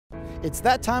It's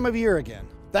that time of year again.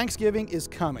 Thanksgiving is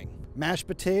coming. Mashed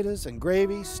potatoes and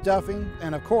gravy, stuffing,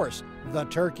 and of course, the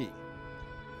turkey.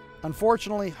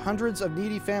 Unfortunately, hundreds of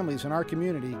needy families in our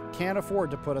community can't afford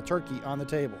to put a turkey on the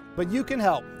table. But you can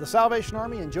help. The Salvation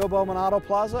Army and Bowman Auto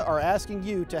Plaza are asking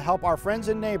you to help our friends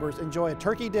and neighbors enjoy a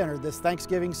turkey dinner this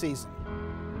Thanksgiving season.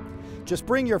 Just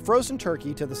bring your frozen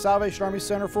turkey to the Salvation Army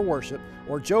Center for Worship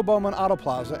or Bowman Auto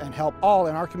Plaza and help all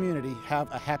in our community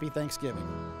have a happy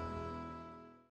Thanksgiving.